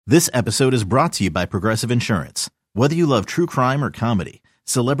This episode is brought to you by Progressive Insurance. Whether you love true crime or comedy,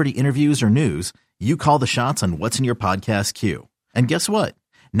 celebrity interviews or news, you call the shots on what's in your podcast queue. And guess what?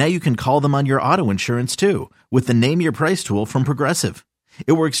 Now you can call them on your auto insurance too with the Name Your Price tool from Progressive.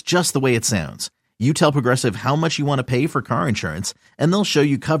 It works just the way it sounds. You tell Progressive how much you want to pay for car insurance, and they'll show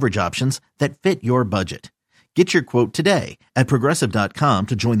you coverage options that fit your budget. Get your quote today at Progressive.com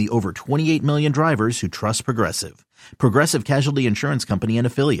to join the over 28 million drivers who trust Progressive. Progressive Casualty Insurance Company and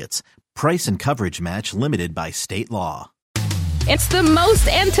Affiliates. Price and coverage match limited by state law. It's the most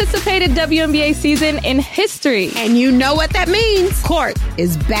anticipated WNBA season in history. And you know what that means. Court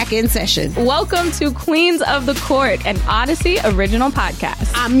is back in session. Welcome to Queens of the Court, an Odyssey original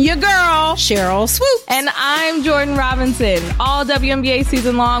podcast. I'm your girl, Cheryl Swoop. And I'm Jordan Robinson. All WNBA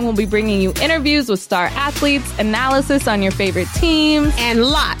season long, we'll be bringing you interviews with star athletes, analysis on your favorite teams, and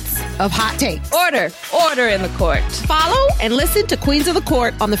lots of hot takes. Order in the court. Follow and listen to Queens of the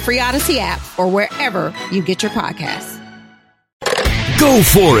Court on the free Odyssey app or wherever you get your podcasts. Go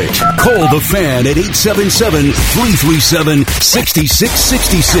for it. Call the Fan at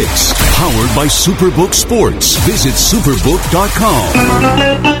 877-337-6666. Powered by Superbook Sports. Visit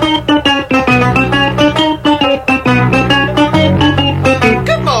superbook.com.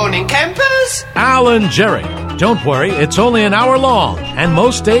 Good morning, campers. Alan Jerry. Don't worry, it's only an hour long, and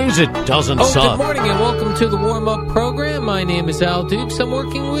most days it doesn't suck. Good morning and welcome to the warm-up program. My name is Al Dukes. I'm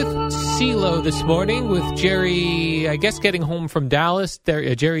working with CeeLo this morning with Jerry, I guess, getting home from Dallas.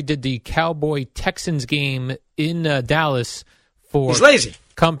 Jerry did the Cowboy-Texans game in Dallas for He's lazy.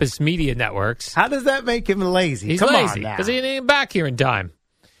 Compass Media Networks. How does that make him lazy? He's Come lazy on now. because he ain't back here in time.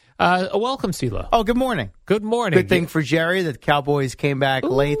 Welcome, CeeLo. Oh, good morning. Good morning. Good thing for Jerry that Cowboys came back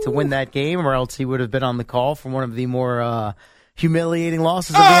late to win that game, or else he would have been on the call for one of the more humiliating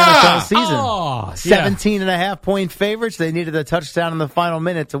losses of the NFL season. 17.5-point favorites. They needed a touchdown in the final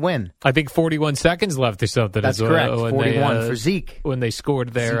minute to win. I think 41 seconds left or something. That's correct. 41 for Zeke. When they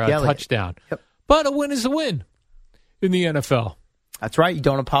scored their Zeke touchdown. Yep. But a win is a win in the NFL. That's right. You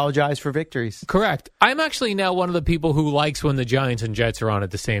don't apologize for victories. Correct. I'm actually now one of the people who likes when the Giants and Jets are on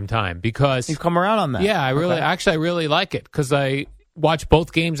at the same time because you've come around on that. Yeah, I really like it because I watch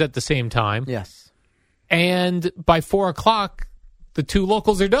both games at the same time. Yes. And by 4 o'clock, the two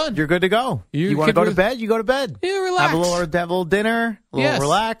locals are done. You're good to go. You want to go to bed? You go to bed. Yeah, relax. Have a little dinner.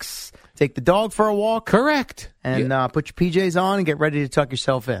 Relax. Take the dog for a walk. Correct. And put your PJs on and get ready to tuck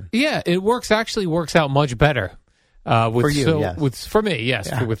yourself in. Yeah, it works out much better. For you, yes. For me, yes.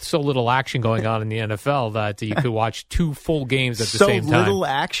 Yeah. With so little action going on in the NFL that you could watch two full games at the same time. So little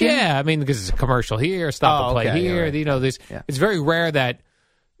action? Yeah, I mean, because it's a commercial here, stop and play here. Right. You know, it's very rare that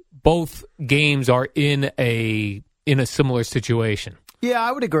both games are in a similar situation. Yeah,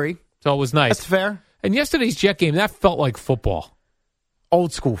 I would agree. So it was nice. That's fair. And yesterday's Jet game, that felt like football.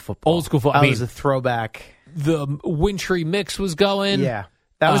 Old school football. That was a throwback. The wintry mix was going. Yeah.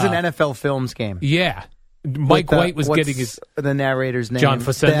 That was an NFL Films game. Yeah. Mike White was getting his... the narrator's name? John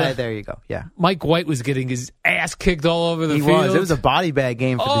Facenda. There you go, yeah. Mike White was getting his ass kicked all over the field. It was a body bag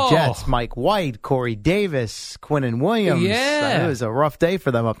game for the Jets. Mike White, Corey Davis, Quinnen Williams. Yeah. It was a rough day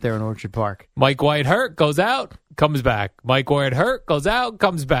for them up there in Orchard Park. Mike White hurt, goes out, comes back. Mike White hurt, goes out,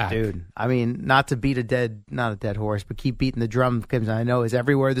 comes back. Dude, I mean, not to beat not a dead horse, but keep beating the drum, because I know is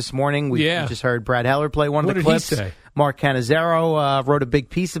everywhere this morning. We just heard Brad Heller play one of the clips. What did he say? Mark Cannizzaro wrote a big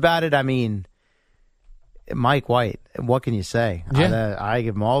piece about it. I mean... Mike White, what can you say? Yeah. I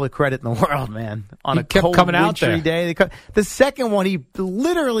give him all the credit in the world, man. On he a kept cold, coming out wintry day. The second one, he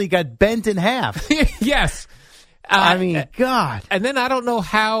literally got bent in half. Yes. I mean, God. And then I don't know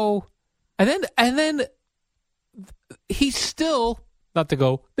how... And then he's still, not to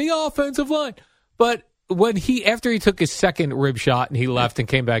go, the offensive line. But after he took his second rib shot and he left and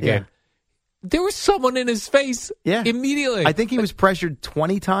came back in, there was someone in his face immediately. I think he was pressured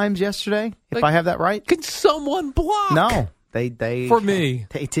 20 times yesterday, if I have that right. Can someone block? No, they for me.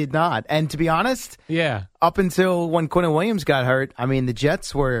 They did not. And to be honest, up until when Quinnen Williams got hurt, I mean, the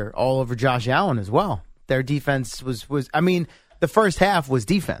Jets were all over Josh Allen as well. Their defense was I mean, the first half was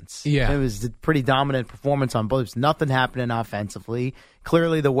defense. Yeah. It was a pretty dominant performance on both. Nothing happening offensively.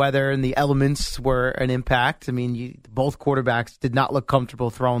 Clearly, the weather and the elements were an impact. I mean, both quarterbacks did not look comfortable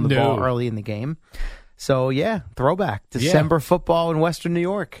throwing the ball early in the game. So, throwback. December football in Western New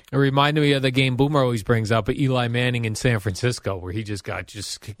York. It reminded me of the game Boomer always brings up, Eli Manning in San Francisco, where he just got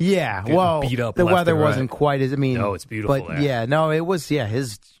beat up. The weather wasn't quite as, no, it's beautiful but there. It was,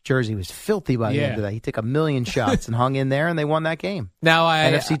 his jersey was filthy by the end of that. He took 1,000,000 shots and hung in there, and they won that game. Now,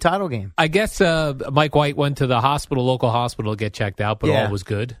 NFC title game. I guess Mike White went to the local hospital to get checked out, but all was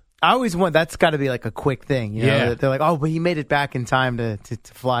good. I always want that's got to be like a quick thing, you know. Yeah. They're like, oh, but he made it back in time to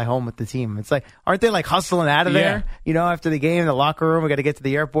fly home with the team. It's like, aren't they like hustling out of there? You know, after the game, the locker room, we got to get to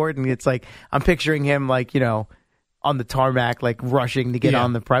the airport, and it's like I'm picturing him like, you know, on the tarmac, like rushing to get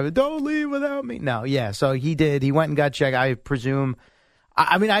on the private. Don't leave without me. No, yeah. So he did. He went and got checked. I presume.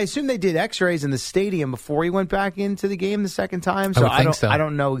 I mean, I assume they did X-rays in the stadium before he went back into the game the second time. So I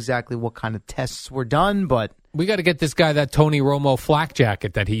don't know exactly what kind of tests were done, but we got to get this guy that Tony Romo flak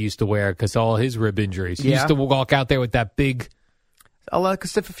jacket that he used to wear because all his rib injuries. He used to walk out there with that big.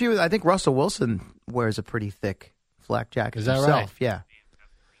 Because a few, I think Russell Wilson wears a pretty thick flak jacket. Is that himself. right? Yeah.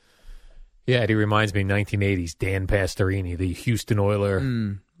 Yeah, he reminds me 1980s Dan Pastorini, the Houston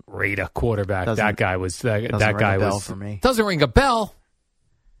Oiler Raider quarterback. That guy was that guy was for me. Doesn't ring a bell.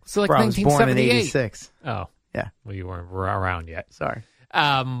 It's like 1978. I was born in 86. Oh, yeah. Well, you weren't around yet. Sorry.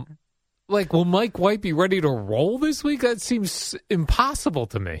 Like, will Mike White be ready to roll this week? That seems impossible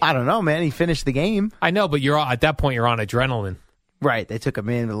to me. I don't know, man. He finished the game. I know, but at that point you're on adrenaline. Right. They took him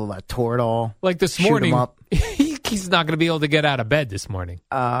in with a little Toradol. Like this morning, he's not going to be able to get out of bed this morning.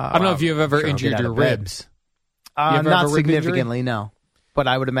 I don't know if you've ever injured your ribs. Not significantly, no. But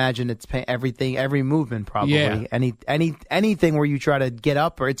I would imagine it's everything, every movement probably. Yeah. Anything where you try to get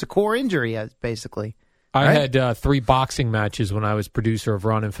up, or it's a core injury, basically. I had 3 boxing matches when I was producer of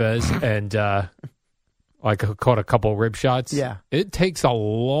Ron and Fez, and I caught a couple rib shots. Yeah. It takes a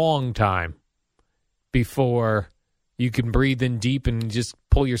long time before you can breathe in deep and just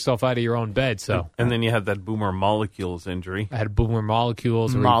pull yourself out of your own bed. So, and then you had that Boomer Molecules injury. I had Boomer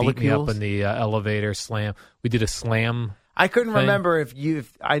Molecules where he beat me up in the elevator slam. We did a slam. I couldn't remember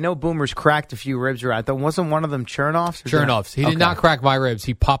if I know Boomer's cracked a few ribs around. Wasn't one of them Chernoffs? Chernoffs. He did not crack my ribs.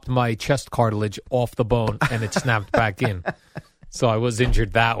 He popped my chest cartilage off the bone and it snapped back in. So I was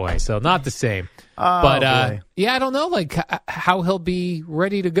injured that way. So not the same. But I don't know like how he'll be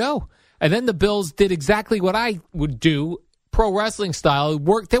ready to go. And then the Bills did exactly what I would do, pro wrestling style.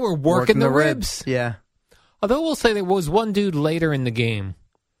 They were working the ribs. Yeah. Although we'll say there was one dude later in the game.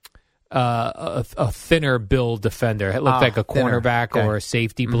 A thinner build defender. It looked like a cornerback or a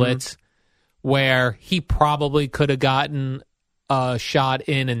safety blitz, where he probably could have gotten a shot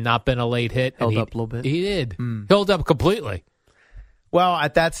in and not been a late hit. Held up a little bit. He did. Held up completely. Well,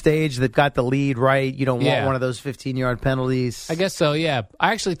 at that stage, they've got the lead, right? You don't want one of those 15-yard penalties. I guess so, yeah.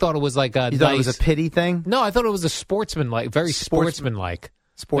 I actually thought it was like a You thought it was a pity thing? No, I thought it was a sportsmanlike, very sportsmanlike.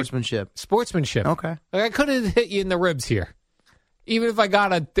 Sportsmanship. Sportsmanship. Okay. Like I could have hit you in the ribs here. Even if I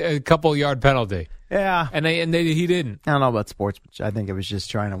got a couple yard penalty. Yeah. And he didn't. I don't know about sportsmanship. I think it was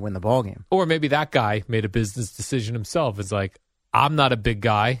just trying to win the ball game. Or maybe that guy made a business decision himself. It's like, I'm not a big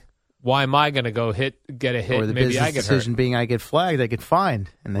guy. Why am I going to go get a hit? Or the maybe business I get decision hurt. being I get flagged, I get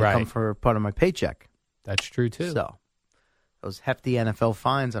fined, and they come for part of my paycheck. That's true, too. So, those hefty NFL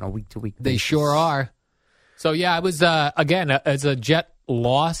fines on a week-to-week basis. They sure are. So, yeah, it was, again, as a Jet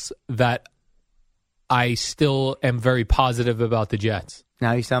loss that I still am very positive about the Jets.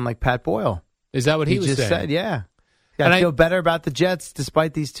 Now you sound like Pat Boyle. Is that what he was just saying? Said, yeah. I feel better about the Jets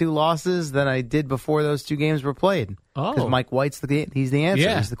despite these 2 losses than I did before those 2 games were played. Because Mike White's he's the answer.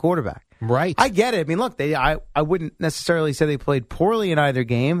 Yeah. He's the quarterback. Right. I get it. I mean, look, I wouldn't necessarily say they played poorly in either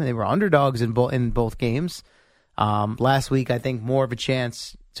game. They were underdogs in both games. Last week, I think more of a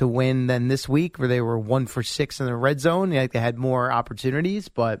chance to win than this week, where they were 1 for 6 in the red zone. They had more opportunities.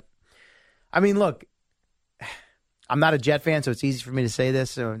 But, I mean, look, I'm not a Jet fan, so it's easy for me to say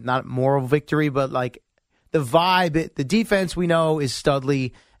this. So not moral victory, but like the vibe, the defense we know is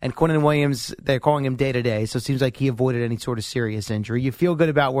Studley, and Quinnen Williams, they're calling him day-to-day, so it seems like he avoided any sort of serious injury. You feel good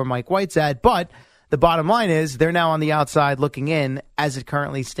about where Mike White's at, but the bottom line is they're now on the outside looking in as it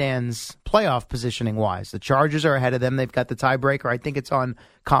currently stands playoff positioning-wise. The Chargers are ahead of them. They've got the tiebreaker. I think it's on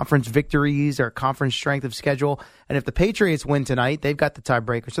conference victories or conference strength of schedule. And if the Patriots win tonight, they've got the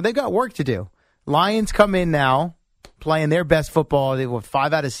tiebreaker. So they've got work to do. Lions come in now, playing their best football. They were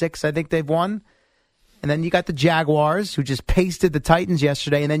 5 out of 6, I think they've won. And then you got the Jaguars, who just pasted the Titans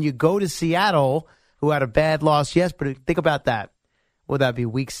yesterday. And then you go to Seattle, who had a bad loss, yes. But think about that. Would that be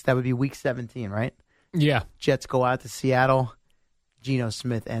That would be week 17, right? Yeah. Jets go out to Seattle. Geno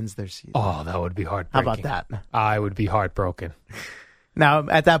Smith ends their season. Oh, that would be heartbreaking. How about that? I would be heartbroken. Now,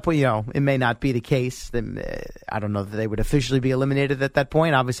 at that point, it may not be the case. I don't know that they would officially be eliminated at that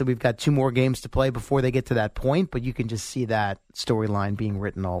point. Obviously, we've got 2 more games to play before they get to that point, but you can just see that storyline being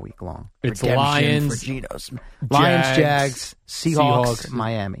written all week long. It's Redemption Lions, for Geno Smith. Lions, Jags, Seahawks,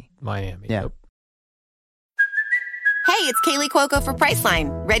 Miami. Miami. Yeah. Yep. Hey, it's Kaylee Cuoco for Priceline.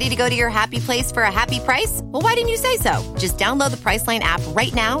 Ready to go to your happy place for a happy price? Well, why didn't you say so? Just download the Priceline app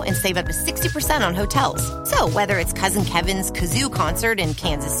right now and save up to 60% on hotels. So whether it's Cousin Kevin's Kazoo Concert in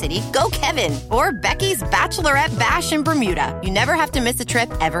Kansas City, go Kevin, or Becky's Bachelorette Bash in Bermuda, you never have to miss a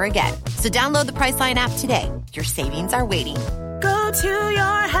trip ever again. So download the Priceline app today. Your savings are waiting. Go to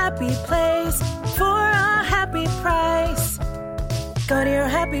your happy place for a happy price. Go to your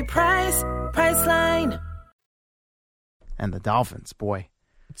happy price, Priceline. And the Dolphins, boy.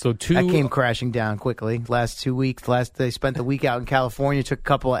 So that came crashing down quickly. Last 2 weeks. They spent the week out in California, took a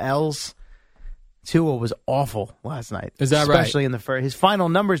couple of L's. Tua was awful last night. Is that right? Especially in the first. His final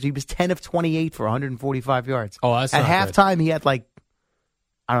numbers, he was 10 of 28 for 145 yards. Oh, that's At not halftime, he had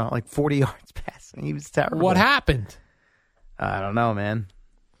 40 yards passing. He was terrible. What happened? I don't know, man.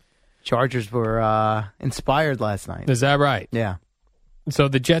 Chargers were inspired last night. Is that right? Yeah. So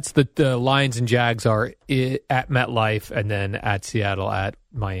the Jets, the Lions and Jags are at MetLife and then at Seattle, at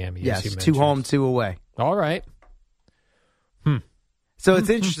Miami. Yes, as you 2 mentioned. home, 2 away. All right. So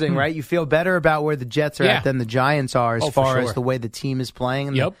it's interesting, right? You feel better about where the Jets are at than the Giants are as far as the way the team is playing,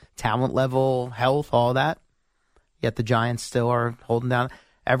 and the talent level, health, all that. Yet the Giants still are holding down.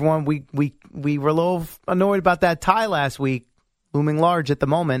 Everyone, we were a little annoyed about that tie last week, looming large at the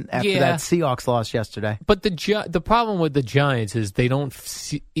moment after that Seahawks loss yesterday. But the problem with the Giants is they don't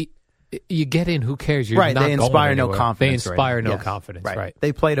see, you get in, who cares? You're right, not they inspire going no anywhere. confidence. They inspire no Yes. confidence, right.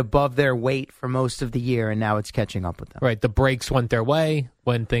 They played above their weight for most of the year, and now it's catching up with them. Right, the breaks went their way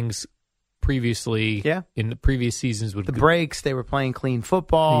when things previously, in the previous seasons would... The breaks, they were playing clean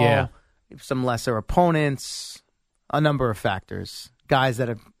football, some lesser opponents, a number of factors. Guys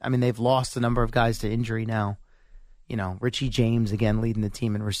that they've lost a number of guys to injury now. You know, Richie James, again, leading the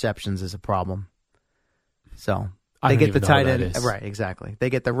team in receptions is a problem. So... They get the tight end. Right, exactly.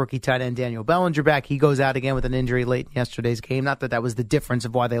 They get the rookie tight end, Daniel Bellinger, back. He goes out again with an injury late in yesterday's game. Not that was the difference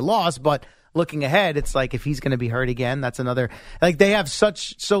of why they lost, but looking ahead, it's like if he's going to be hurt again, that's another. Like they have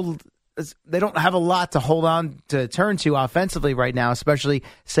they don't have a lot to hold on to turn to offensively right now, especially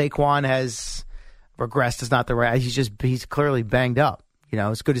Saquon has regressed. Is not the right. He's clearly banged up. You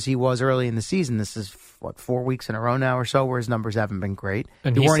know, as good as he was early in the season, this is 4 weeks in a row now or so where his numbers haven't been great.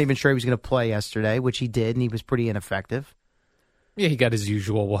 And we weren't even sure he was going to play yesterday, which he did, and he was pretty ineffective. Yeah, he got his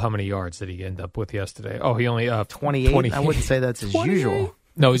usual. Well, how many yards did he end up with yesterday? Oh, he only 28. I wouldn't say that's his usual.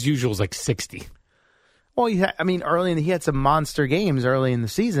 No, his usual is like 60. Well, he had some monster games early in the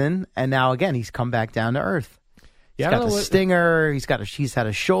season, and now again he's come back down to earth. He's got the stinger. He's had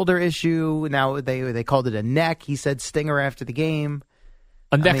a shoulder issue. Now they called it a neck. He said stinger after the game.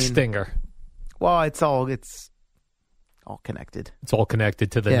 A neck stinger. Well, it's all connected. It's all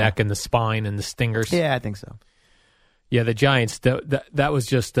connected to the neck and the spine and the stingers. Yeah, I think so. Yeah, the Giants, that was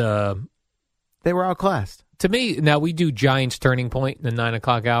just... they were outclassed. To me, now we do Giants Turning Point in the 9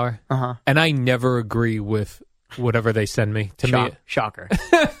 o'clock hour, and I never agree with whatever they send me. Shocker.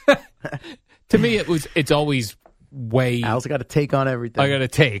 To me, it's always way... Al's got to take on everything. I got to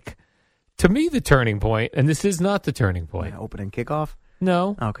take. To me, the turning point, and this is not the turning point. Opening kickoff?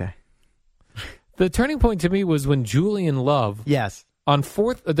 No. Okay. The turning point to me was when Julian Love... Yes. On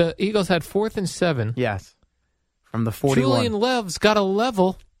the Eagles had 4th and 7. Yes. From the 41. Julian Love's got to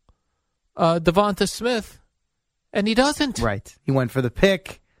level Devonta Smith, and he doesn't. Right. He went for the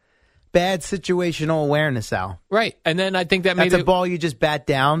pick. Bad situational awareness, Al. Right. And then I think that's a ball you just bat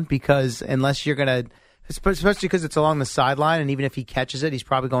down because unless you're going to... Especially because it's along the sideline, and even if he catches it, he's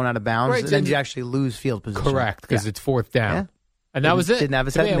probably going out of bounds. Right, and then you actually lose field position. Correct, because it's 4th down. Yeah. And that was it. Didn't have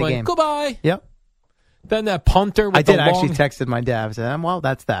his head in the game. Goodbye. Yep. Then that punter with I actually texted my dad. I said, well,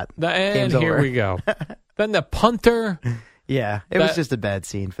 that's that. And Game's here over. we go. Then the punter. Yeah, it was just a bad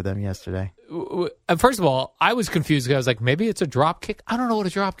scene for them yesterday. And first of all, I was confused because I was like, maybe it's a drop kick. I don't know what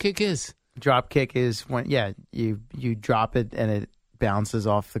a drop kick is. Drop kick is when, you drop it and it bounces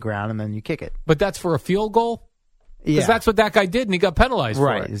off the ground and then you kick it. But that's for a field goal? Yeah. Because that's what that guy did and he got penalized for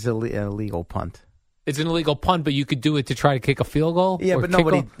it. Right, it's an illegal punt. It's an illegal punt, but you could do it to try to kick a field goal? Yeah, but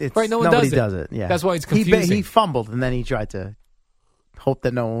nobody does it. Yeah. That's why it's confusing. He fumbled and then he tried to hope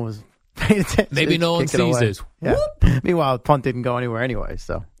that no one was paying attention. Maybe no one sees this. Yeah. Meanwhile, the punt didn't go anywhere anyway,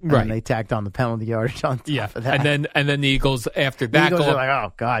 so and they tacked on the penalty yardage on top of that. And then the Eagles after that the Eagles are like,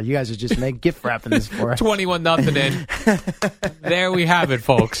 oh God, you guys are just gift wrapping this for us. 21-0 in. There we have it,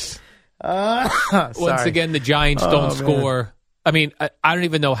 folks. Once again, the Giants don't score. Man. I mean, I don't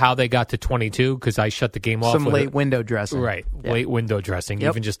even know how they got to 22 because I shut the game off. Some late window dressing. Right. Yeah. Late window dressing,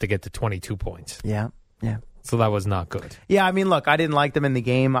 even just to get to 22 points. Yeah. Yeah. So that was not good. Yeah, I mean, look, I didn't like them in the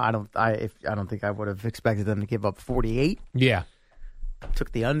game. I don't think I would have expected them to give up 48. Yeah.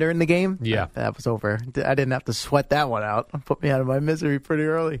 took the under in the game. Yeah. That was over. I didn't have to sweat that one out. Put me out of my misery pretty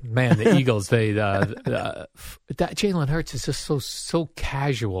early. Man, the Eagles, that Jalen Hurts is just so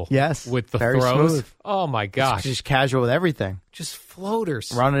casual. Yes. With the very throws. Smooth. Oh, my gosh. Just casual with everything. Just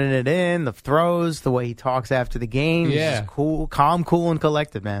floaters. Running it in, the throws, the way he talks after the game. Yeah. Just cool, calm, cool, and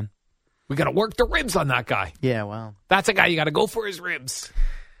collected, man. We got to work the ribs on that guy. Yeah, well. That's a guy you got to go for his ribs.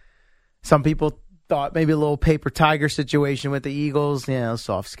 Some people thought maybe a little paper tiger situation with the Eagles.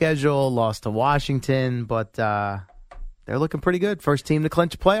 Soft schedule, lost to Washington, but they're looking pretty good. First team to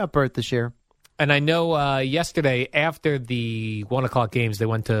clinch a playoff berth this year. And I know yesterday after the 1 o'clock games, they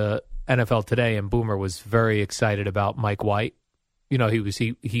went to NFL Today, and Boomer was very excited about Mike White.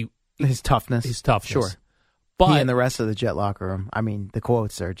 His toughness. His toughness. Sure. But, he and the rest of the Jet locker room. I mean, the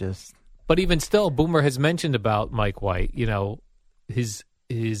quotes are just... But even still, Boomer has mentioned about Mike White, his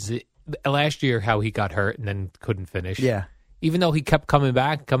last year, how he got hurt and then couldn't finish. Yeah. Even though he kept coming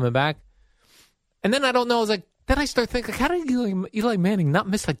back. And then I don't know, I was like, then I start thinking, how did Eli Manning not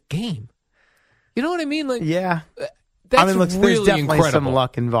miss a game? You know what I mean? Like, yeah. That's look, really there's definitely incredible. some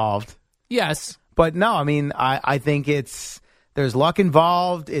luck involved. Yes. But no, I mean, I think there's luck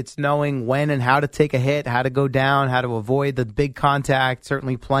involved. It's knowing when and how to take a hit, how to go down, how to avoid the big contact,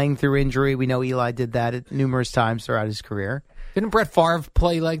 certainly playing through injury. We know Eli did that numerous times throughout his career. Didn't Brett Favre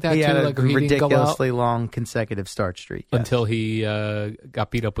play like that he too? Had a like he ridiculously long consecutive start streak. Yes. Until he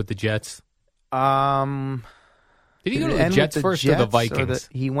got beat up with the Jets. Did he go to the Jets first or the Vikings?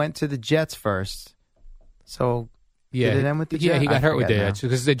 He went to the Jets first. So yeah, did it end with the Jets? Yeah, he got hurt with the Jets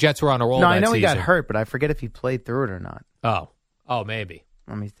because the Jets were on a roll. No, that I know season. he got hurt, but I forget if he played through it or not. Oh, maybe.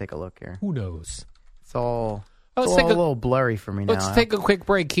 Let me take a look here. Who knows? It's all Let's a take little blurry for me now. Let's take a quick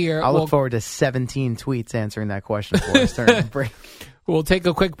break here. I'll look forward to 17 tweets answering that question for us during the break. We'll take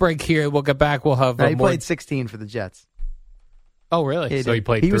a quick break here. We'll get back. We'll have he played 16 for the Jets. Oh, really? He so he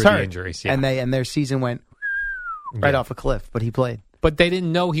played through the injuries. Yeah. And their season went right off a cliff, but he played. But they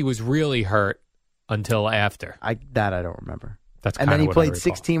didn't know he was really hurt until after. I don't remember. That's and then he played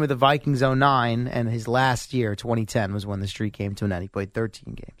 16 with the Vikings 09, and his last year, 2010, was when the streak came to an end. He played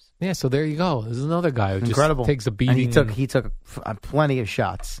 13 games. Yeah, so there you go. There's another guy who Incredible. Just takes a beating. And he took plenty of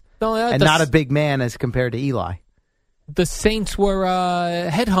shots. No, and not a big man as compared to Eli. The Saints were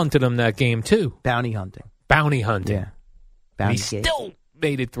headhunting him that game, too. Bounty hunting. Yeah. Bounty still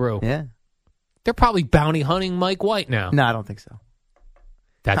made it through. Yeah. They're probably bounty hunting Mike White now. No, I don't think so.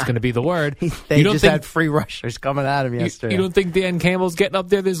 That's going to be the word. They just had free rushers coming at him yesterday. You don't think Dan Campbell's getting up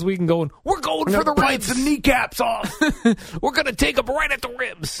there this week and going, we're going for the ribs. Some kneecaps off. We're going to take him right at the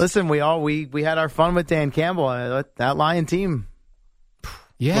ribs. Listen, we had our fun with Dan Campbell. That Lion team.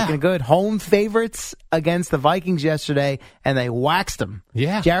 Yeah. Looking good. Home favorites against the Vikings yesterday, and they waxed them.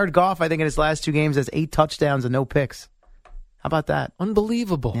 Yeah. Jared Goff, I think in his last 2 games, has 8 touchdowns and no picks. How about that?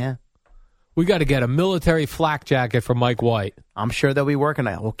 Unbelievable. Yeah. We got to get a military flak jacket for Mike White. I'm sure they'll be working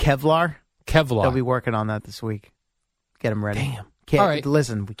on it. Well, Kevlar. They'll be working on that this week. Get him ready. Damn. All right.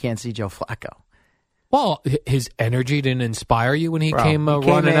 Listen, we can't see Joe Flacco. Well, his energy didn't inspire you when he came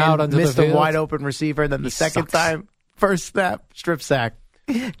running out onto the field? Missed a wide open receiver, then the second time, first snap, strip sack,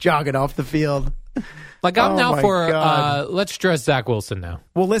 jogging off the field. Like I'm now for let's dress Zach Wilson now.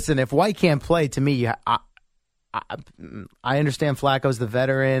 Well, listen, if White can't play, to me, I understand Flacco's the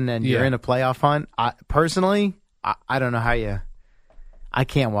veteran and you're in a playoff hunt. Personally, I don't know how I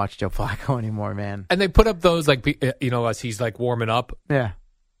can't watch Joe Flacco anymore, man. And they put up those as he's like warming up. Yeah.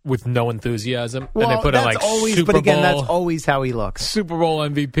 With no enthusiasm. Well, and they put that's always, Super but again, Bowl, that's always how he looks. Super Bowl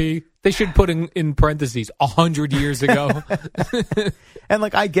MVP. They should put in parentheses 100 years ago. And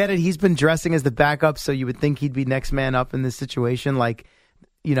I get it. He's been dressing as the backup, so you would think he'd be next man up in this situation. We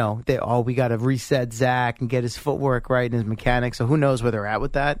got to reset Zach and get his footwork right and his mechanics. So who knows where they're at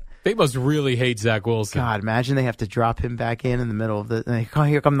with that? They must really hate Zach Wilson. God, imagine they have to drop him back in the middle of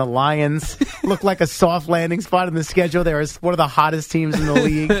here come the Lions. Look like a soft landing spot in the schedule. They're one of the hottest teams in the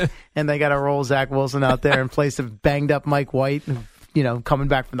league, and they got to roll Zach Wilson out there in place of banged up Mike White, coming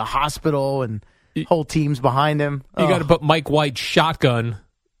back from the hospital and whole team's behind him. You got to put Mike White shotgun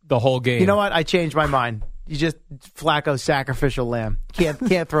the whole game. You know what? I changed my mind. You just Flacco sacrificial lamb.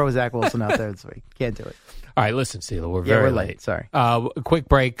 Can't throw Zach Wilson out there this week. Can't do it. All right, listen, Steeler, we're very late. Sorry. A quick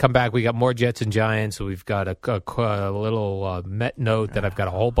break. Come back. We got more Jets and Giants. We've got a little Met note. Then I've got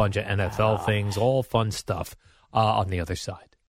a whole bunch of NFL things, all fun stuff on the other side.